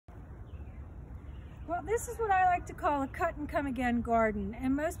Well, this is what I like to call a cut and come again garden.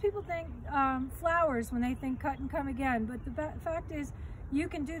 And most people think flowers when they think cut and come again. But the fact is, you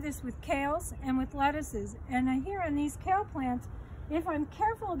can do this with kales and with lettuces. And here on these kale plants, if I'm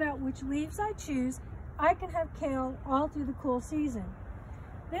careful about which leaves I choose, I can have kale all through the cool season.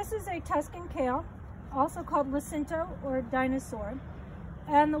 This is a Tuscan kale, also called Jacinto or dinosaur.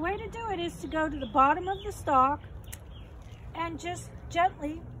 And the way to do it is to go to the bottom of the stalk and just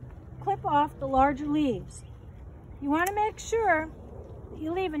gently clip off the larger leaves. You want to make sure that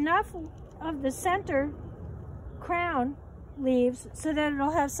you leave enough of the center crown leaves so that it'll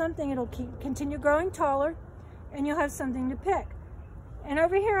have something, it'll continue growing taller, and you'll have something to pick. And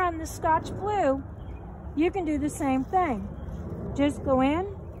over here on the Scotch blue, you can do the same thing. Just go in,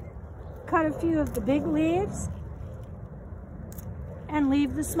 cut a few of the big leaves, and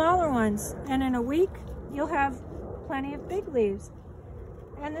leave the smaller ones. And in a week, you'll have plenty of big leaves.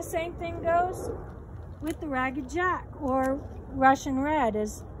 And the same thing goes with the Ragged Jack, or Russian Red,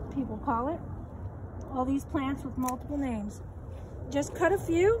 as people call it. All these plants with multiple names. Just cut a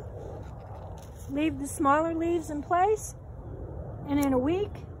few, leave the smaller leaves in place, and in a week,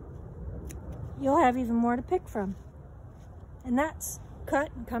 you'll have even more to pick from. And that's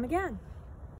cut and come again.